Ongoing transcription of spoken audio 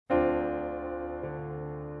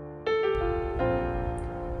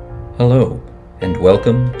Hello, and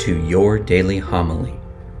welcome to Your Daily Homily,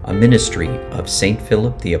 a ministry of St.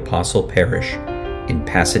 Philip the Apostle Parish in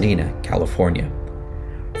Pasadena, California.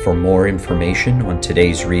 For more information on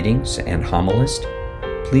today's readings and homilist,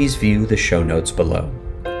 please view the show notes below.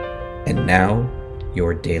 And now,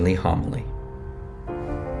 your daily homily.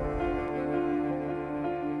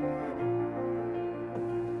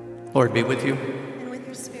 Lord be with you. And with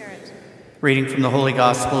your spirit. Reading from the Holy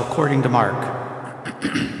Gospel according to Mark.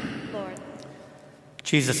 Lord.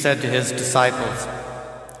 Jesus said to his disciples,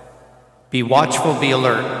 "Be watchful, be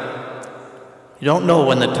alert. You don't know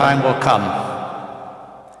when the time will come.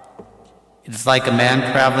 It is like a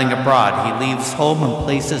man traveling abroad. He leaves home and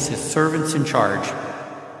places his servants in charge,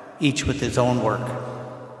 each with his own work.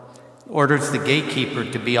 He orders the gatekeeper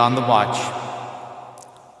to be on the watch.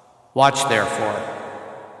 Watch, therefore.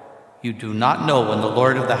 You do not know when the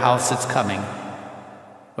Lord of the house is coming,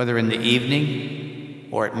 whether in the evening,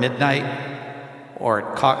 or at midnight, or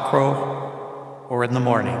at cockcrow, or in the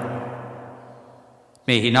morning.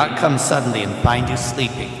 May he not come suddenly and find you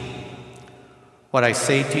sleeping. What I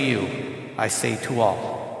say to you, I say to all.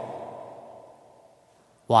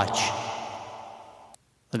 Watch."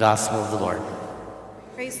 The Gospel of the Lord.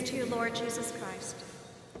 Praise to you, Lord Jesus Christ.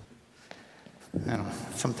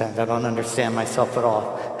 Sometimes I don't understand myself at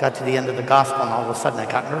all. Got to the end of the Gospel and all of a sudden I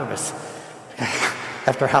got nervous.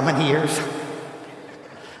 After how many years?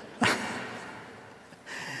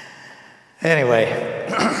 Anyway,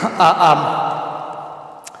 I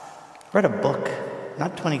read a book,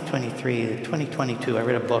 not 2023, 2022, I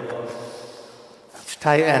read a book.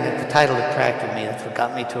 And the title attracted me, that's what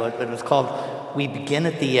got me to it, but it was called We Begin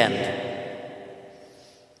at the End.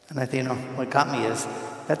 And I think, what got me is,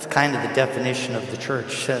 that's kind of the definition of the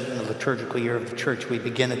church, in the liturgical year of the church. We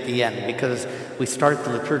begin at the end, because we start the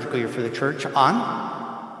liturgical year for the church on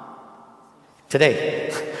today,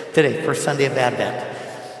 first Sunday of Advent.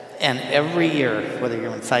 And every year, whether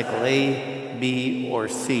you're in cycle A, B, or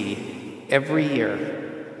C, every year,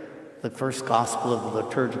 the first gospel of the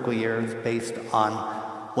liturgical year is based on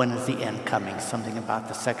when is the end coming, something about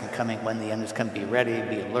the second coming, when the end is going to be ready,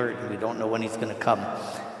 be alert, and we don't know when he's going to come.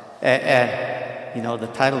 And the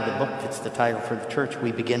title of the book fits the title for the church,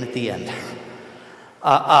 We Begin at the End.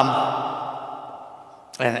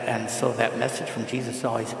 And so that message from Jesus is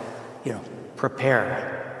always,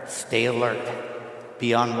 prepare, stay alert,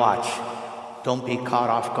 be on watch, don't be caught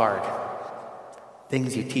off guard.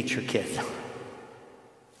 Things you teach your kids.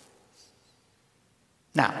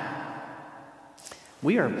 Now,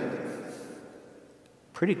 we are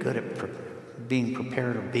pretty good at being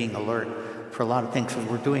prepared or being alert for a lot of things, because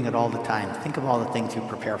we're doing it all the time. Think of all the things you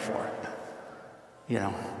prepare for.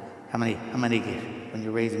 How many, when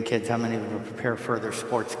you're raising kids, how many would prepare for their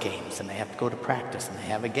sports games, and they have to go to practice, and they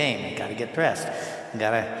have a game, and got to get dressed, and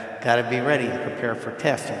got to be ready, and prepare for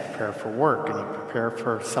tests, and prepare for work, and you prepare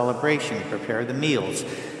for celebration, you prepare the meals.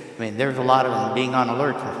 There's a lot of being on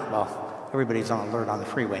alert. Well, everybody's on alert on the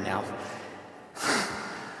freeway now.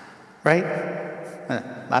 Right?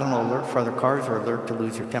 I don't know, alert for other cars or alert to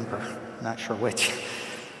lose your temper. Not sure which.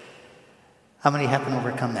 How many haven't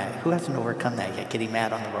overcome that? Who hasn't overcome that yet, getting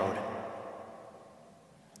mad on the road?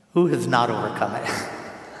 Who has not overcome it?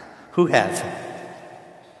 Who has?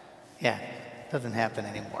 Yeah, it doesn't happen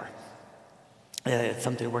anymore. It's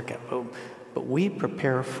something to work at. But we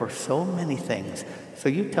prepare for so many things. So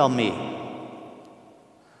you tell me,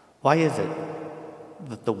 why is it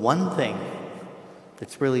that the one thing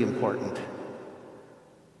that's really important,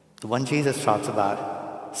 the one Jesus talks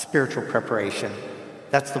about, spiritual preparation,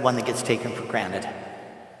 that's the one that gets taken for granted?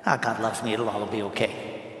 God loves me, it'll all be okay.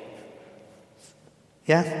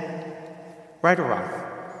 Yeah? Right or wrong?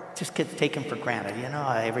 Just gets taken for granted.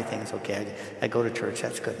 Everything's okay. I go to church,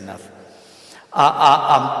 that's good enough.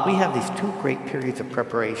 We have these two great periods of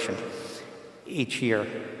preparation each year,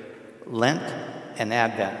 Lent and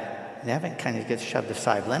Advent. And Advent kind of gets shoved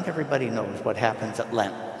aside. Lent, everybody knows what happens at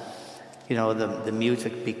Lent. The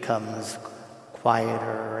music becomes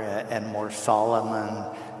quieter and more solemn,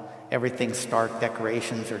 and everything's stark,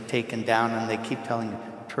 decorations are taken down, and they keep telling you,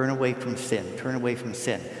 turn away from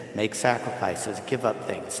sin, make sacrifices, give up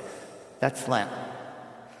things. That's Lent.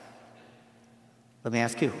 Let me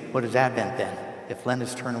ask you, what is Advent then? If Lent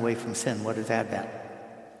is turn away from sin, what is Advent?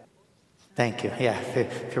 Thank you. Yeah,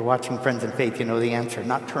 if you're watching Friends in Faith, you know the answer.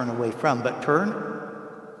 Not turn away from, but turn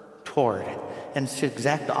toward. And it's the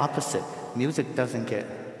exact opposite. Music doesn't get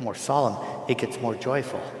more solemn, it gets more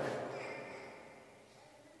joyful.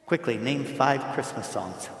 Quickly, name 5 Christmas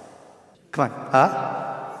songs. Come on.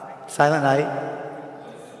 Silent Night.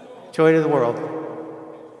 Joy to the World.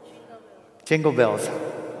 Jingle Bells.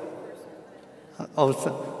 Oh,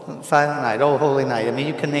 Silent Night, Oh Holy Night. I mean,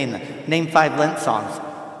 you can name 5 Lent songs.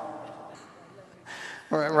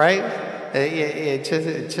 Right?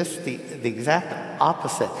 It's just the exact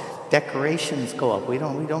opposite. Decorations go up. We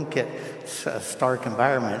don't get a stark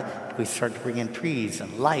environment. We start to bring in trees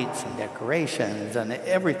and lights and decorations and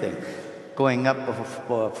everything going up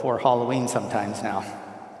before Halloween sometimes now.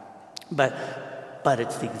 But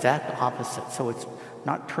it's the exact opposite. So it's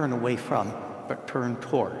not turn away from, but turn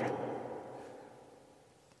toward.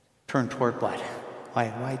 Turn toward what?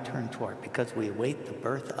 Why turn toward? Because we await the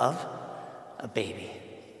birth of a baby.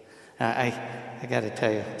 I got to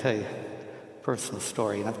tell you a personal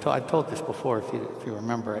story, and I've told this before if you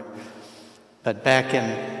remember it. But back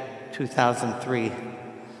in 2003,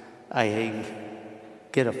 I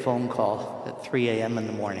get a phone call at 3 a.m. in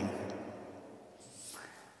the morning,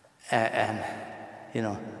 and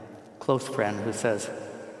close friend who says,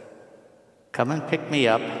 "Come and pick me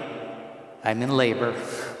up. I'm in labor."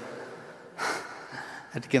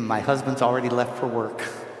 I had to give him, my husband's already left for work.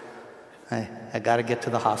 I got to get to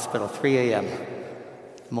the hospital, 3 a.m.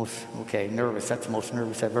 Nervous. That's the most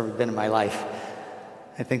nervous I've ever been in my life.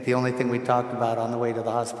 I think the only thing we talked about on the way to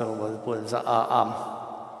the hospital was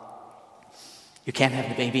you can't have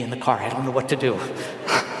the baby in the car. I don't know what to do.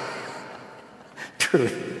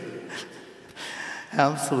 Truth.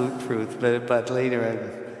 Absolute truth. But later I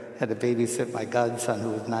had to babysit my godson, who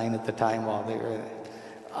was 9 at the time, while they were...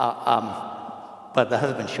 But the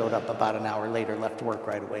husband showed up about an hour later, left work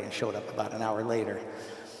right away and showed up about an hour later.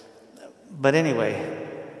 But anyway,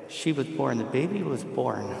 she was born, the baby was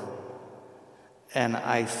born, and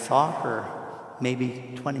I saw her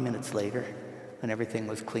maybe 20 minutes later when everything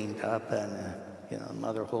was cleaned up and,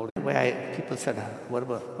 mother holding. People said, what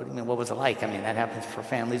do you mean, what was it like? I mean, that happens for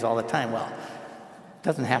families all the time. Well, it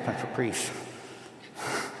doesn't happen for priests.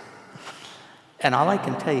 And all I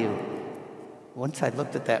can tell you, once I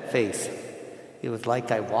looked at that face, it was like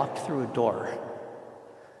I walked through a door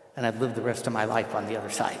and I'd lived the rest of my life on the other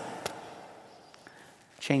side.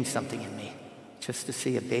 Changed something in me just to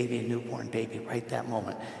see a newborn baby right that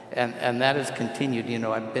moment. And that has continued.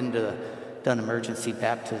 I've done emergency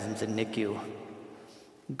baptisms in NICU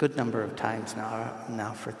a good number of times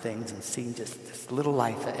now for things, and seen just this little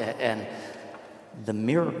life and the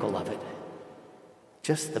miracle of it.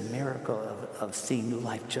 Just the miracle of seeing new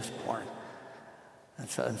life just born.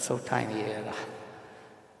 And so tiny.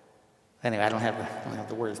 Anyway, I don't have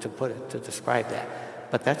the words to describe that.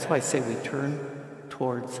 But that's why I say we turn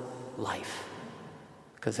towards life,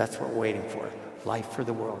 because that's what we're waiting for. Life for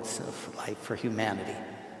the world, life for humanity,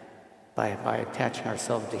 by attaching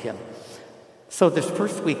ourselves to Him. So this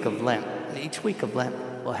first week of Lent, each week of Lent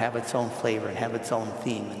will have its own flavor and have its own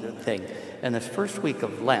theme and thing. And this first week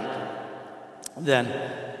of Lent, then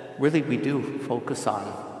really we do focus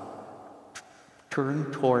on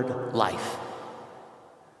turn toward life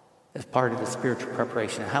as part of the spiritual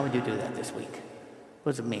preparation. How would you do that this week?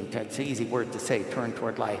 What does it mean? It's an easy word to say, turn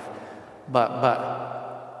toward life.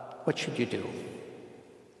 But what should you do?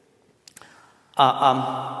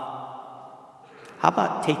 How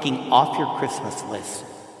about taking off your Christmas list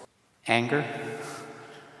anger,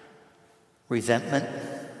 resentment,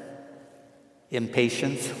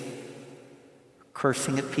 impatience,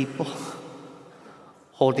 cursing at people,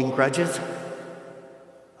 holding grudges?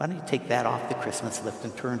 Why don't you take that off the Christmas list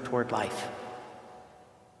and turn toward life?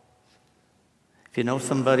 If you know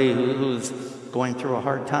somebody who's going through a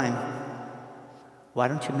hard time, why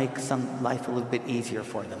don't you make some life a little bit easier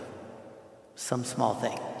for them? Some small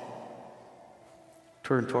thing.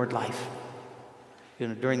 Turn toward life.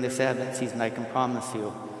 During this Advent season, I can promise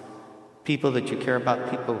you, people that you care about,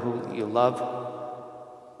 people who you love,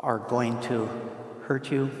 are going to hurt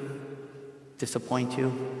you, disappoint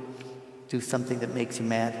you, do something that makes you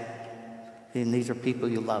mad. And these are people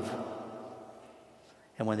you love.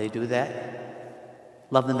 And when they do that,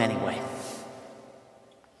 love them anyway.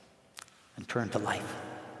 And turn to life.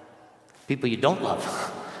 People you don't love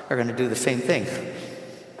are going to do the same thing.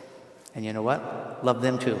 And you know what? Love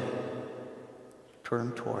them too.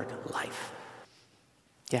 Turn toward life.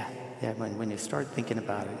 Yeah. When you start thinking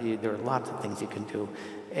about it, there are lots of things you can do.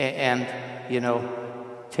 And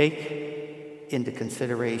take into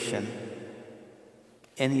consideration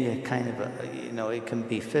any kind of, it can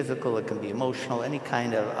be physical, it can be emotional, any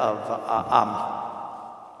kind of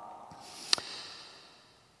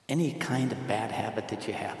bad habit that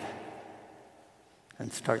you have.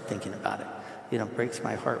 And start thinking about it. It breaks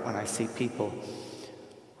my heart when I see people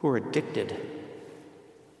who are addicted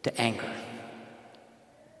to anger.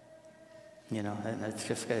 And it's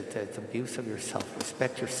just, it's abuse of yourself.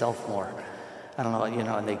 Respect yourself more. I don't know,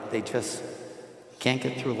 and they just can't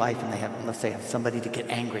get through life unless they have somebody to get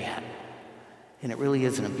angry at. And it really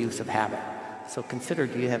is an abusive habit. So consider,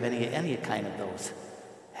 do you have any kind of those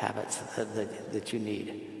habits that you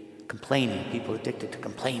need? Complaining, people addicted to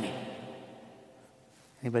complaining.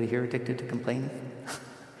 Anybody here addicted to complaining?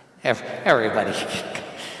 Everybody,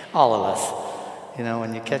 all of us. You know,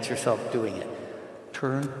 when you catch yourself doing it,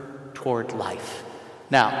 turn toward life.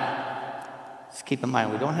 Now, just keep in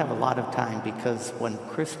mind, we don't have a lot of time because when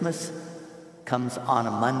Christmas comes on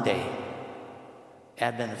a Monday,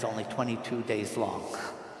 Advent is only 22 days long.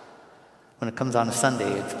 When it comes on a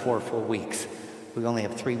Sunday, it's 4 full weeks. We only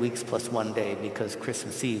have 3 weeks plus 1 day because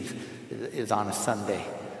Christmas Eve is on a Sunday.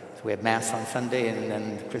 So we have Mass on Sunday and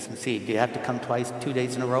then Christmas Eve. Do you have to come 2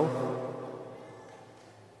 days in a row?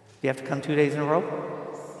 Do you have to come 2 days in a row?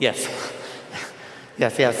 Yes.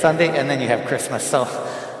 Yes, you have Sunday and then you have Christmas. So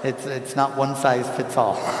it's not one size fits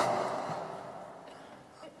all.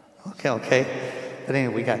 Okay. But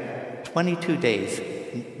anyway, we got 22 days.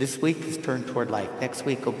 This week is turned toward life. Next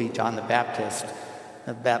week will be John the Baptist,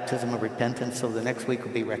 the baptism of repentance. So the next week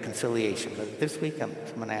will be reconciliation. But this week, I'm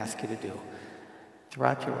going to ask you to do,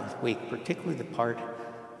 throughout your week, particularly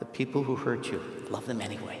the people who hurt you, love them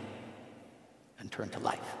anyway, and turn to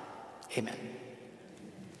life. Amen.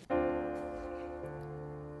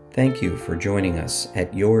 Thank you for joining us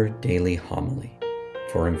at Your Daily Homily.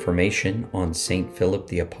 For information on St. Philip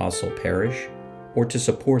the Apostle Parish, or to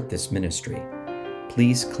support this ministry,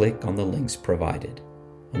 please click on the links provided.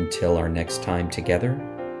 Until our next time together,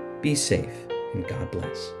 be safe and God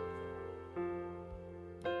bless.